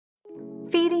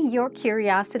feeding your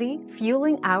curiosity,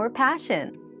 fueling our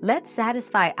passion. Let's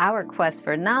satisfy our quest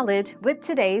for knowledge with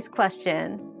today's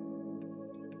question.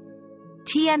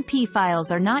 TMP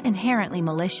files are not inherently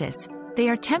malicious. They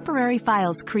are temporary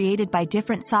files created by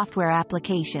different software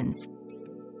applications.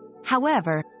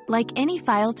 However, like any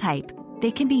file type,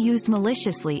 they can be used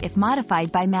maliciously if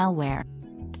modified by malware.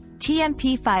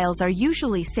 TMP files are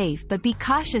usually safe, but be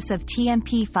cautious of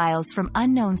TMP files from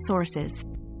unknown sources.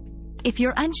 If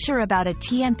you're unsure about a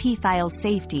TMP file's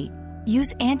safety,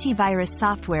 use antivirus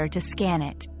software to scan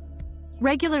it.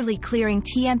 Regularly clearing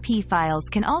TMP files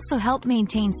can also help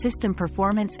maintain system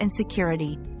performance and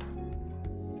security.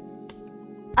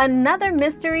 Another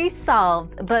mystery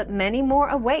solved, but many more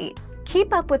await.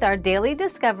 Keep up with our daily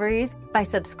discoveries by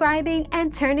subscribing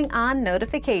and turning on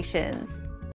notifications.